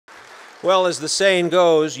Well, as the saying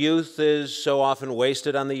goes, youth is so often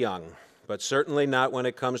wasted on the young, but certainly not when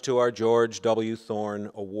it comes to our George W.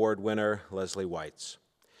 Thorne Award winner, Lesley Weitz.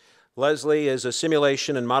 Lesley is a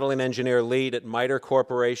simulation and modeling engineer lead at MITRE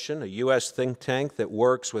Corporation, a U.S. think tank that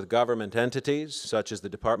works with government entities such as the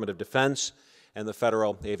Department of Defense and the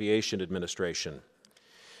Federal Aviation Administration.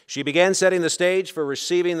 She began setting the stage for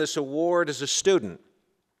receiving this award as a student.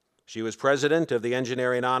 She was president of the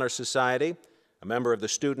Engineering Honor Society, a member of the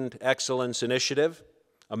Student Excellence Initiative,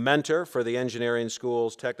 a mentor for the engineering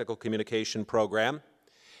school's technical communication program,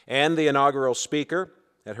 and the inaugural speaker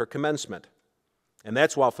at her commencement. And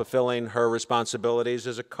that's while fulfilling her responsibilities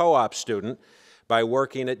as a co-op student by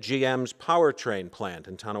working at GM's powertrain plant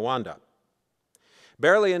in Tonawanda.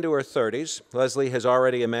 Barely into her 30s, Lesley has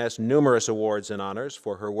already amassed numerous awards and honors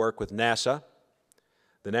for her work with NASA,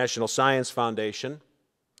 the National Science Foundation,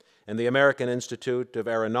 and the American Institute of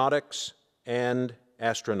Aeronautics and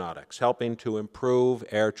Astronautics, helping to improve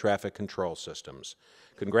air traffic control systems.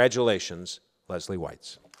 Congratulations, Lesley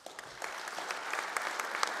Weitz.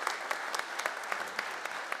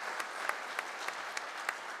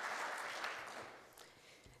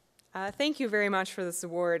 Thank you very much for this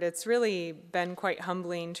award. It's really been quite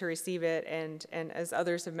humbling to receive it, and as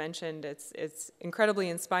others have mentioned, it's incredibly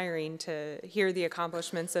inspiring to hear the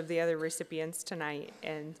accomplishments of the other recipients tonight.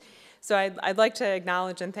 And so I'd like to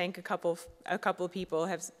acknowledge and thank a couple of people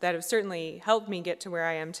that have certainly helped me get to where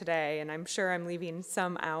I am today, and I'm sure I'm leaving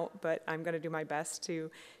some out, but I'm going to do my best to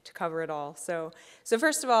cover it all. So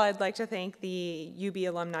first of all, I'd like to thank the UB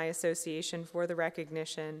Alumni Association for the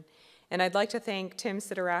recognition. And I'd like to thank Tim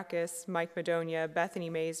Sidorakis, Mike Madonia, Bethany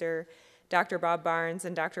Mazer, Dr. Bob Barnes,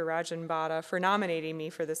 and Dr. Rajan Bhatta for nominating me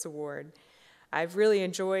for this award. I've really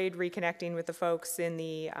enjoyed reconnecting with the folks in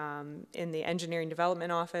the Engineering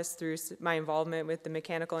Development Office through my involvement with the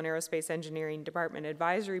Mechanical and Aerospace Engineering Department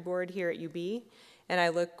Advisory Board here at UB, and I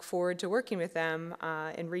look forward to working with them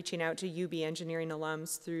and reaching out to UB engineering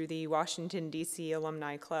alums through the Washington, D.C.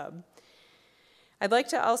 Alumni Club. I'd like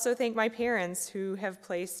to also thank my parents who have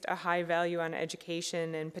placed a high value on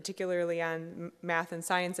education and particularly on math and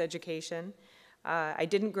science education. I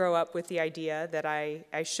didn't grow up with the idea that I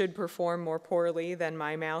should perform more poorly than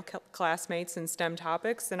my male classmates in STEM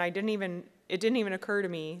topics, and it didn't even occur to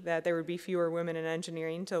me that there would be fewer women in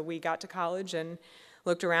engineering until we got to college and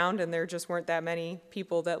looked around and there just weren't that many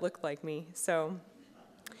people that looked like me. So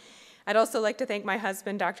I'd also like to thank my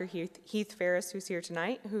husband, Dr. Heath Ferris, who's here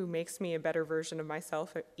tonight, who makes me a better version of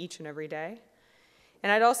myself each and every day.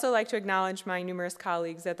 And I'd also like to acknowledge my numerous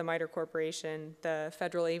colleagues at the MITRE Corporation, the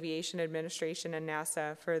Federal Aviation Administration, and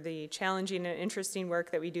NASA for the challenging and interesting work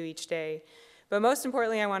that we do each day. But most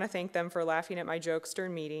importantly, I want to thank them for laughing at my jokes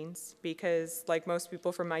during meetings, because like most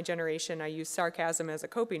people from my generation, I use sarcasm as a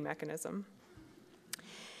coping mechanism.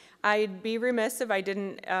 I'd be remiss if I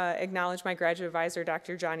didn't acknowledge my graduate advisor,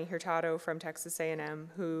 Dr. Johnny Hurtado from Texas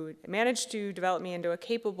A&M, who managed to develop me into a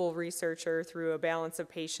capable researcher through a balance of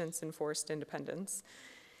patience and forced independence.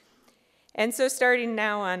 And so starting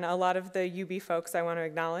now on a lot of the UB folks I want to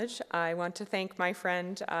acknowledge, I want to thank my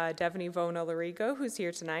friend Devany Vona-Larigo, who's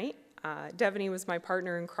here tonight. Devany was my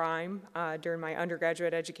partner in crime during my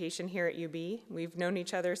undergraduate education here at UB. We've known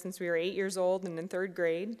each other since we were 8 years old and in 3rd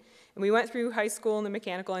grade. And we went through high school in the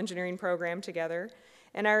mechanical engineering program together.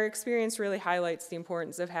 And our experience really highlights the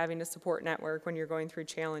importance of having a support network when you're going through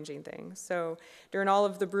challenging things. So during all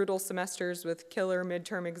of the brutal semesters with killer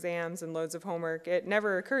midterm exams and loads of homework, it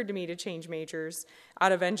never occurred to me to change majors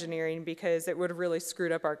out of engineering because it would have really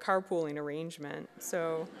screwed up our carpooling arrangement.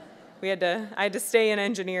 So I had to stay in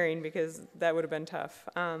engineering because that would have been tough.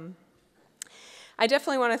 I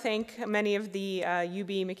definitely want to thank many of the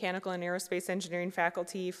UB Mechanical and Aerospace Engineering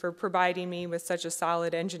faculty for providing me with such a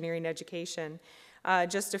solid engineering education.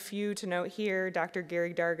 Just a few to note here: Dr.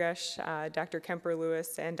 Gary Dargash, Dr. Kemper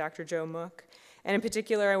Lewis, and Dr. Joe Mook. And in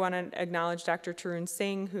particular, I want to acknowledge Dr. Tarun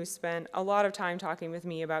Singh, who spent a lot of time talking with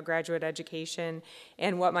me about graduate education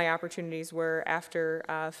and what my opportunities were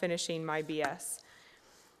after finishing my BS.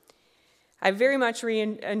 I very much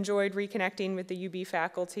enjoyed reconnecting with the UB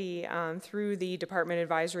faculty through the Department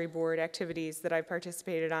Advisory Board activities that I've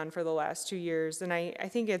participated on for the last 2 years. And I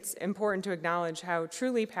think it's important to acknowledge how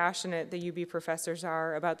truly passionate the UB professors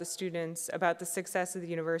are about the students, about the success of the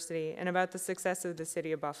university, and about the success of the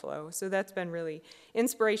city of Buffalo. So that's been really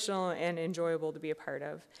inspirational and enjoyable to be a part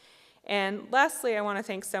of. And lastly, I want to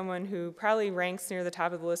thank someone who probably ranks near the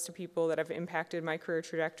top of the list of people that have impacted my career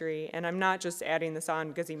trajectory. And I'm not just adding this on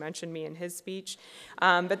because he mentioned me in his speech,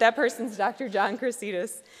 but that person's Dr. John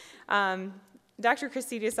Krasides. Dr.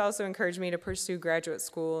 Krasides also encouraged me to pursue graduate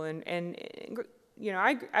school, and you know,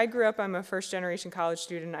 I grew up, I'm a first-generation college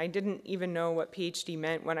student. I didn't even know what PhD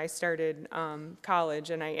meant when I started college,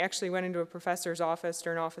 and I actually went into a professor's office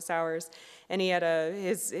during office hours, and he had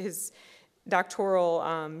his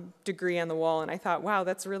doctoral degree on the wall, and I thought, wow,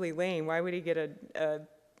 that's really lame. Why would he get a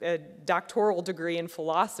doctoral degree in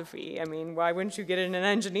philosophy? I mean, why wouldn't you get it in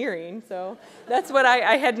engineering? So that's what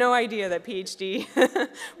I had no idea that PhD,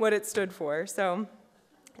 what it stood for. So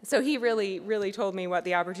he really told me what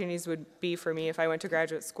the opportunities would be for me if I went to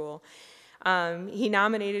graduate school. He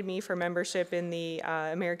nominated me for membership in the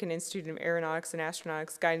American Institute of Aeronautics and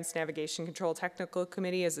Astronautics Guidance, Navigation, Control Technical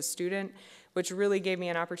Committee as a student, which really gave me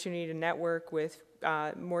an opportunity to network with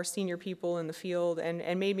more senior people in the field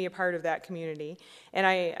and made me a part of that community. And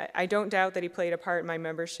I don't doubt that he played a part in my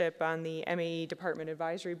membership on the MAE Department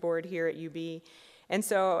Advisory Board here at UB. And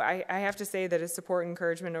so I have to say that his support and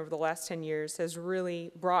encouragement over the last 10 years has really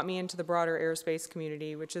brought me into the broader aerospace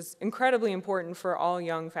community, which is incredibly important for all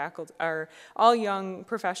young faculty, or all young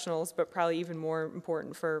professionals, but probably even more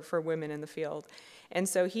important for women in the field. And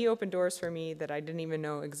so he opened doors for me that I didn't even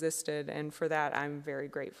know existed, and for that I'm very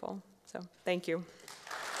grateful. So thank you.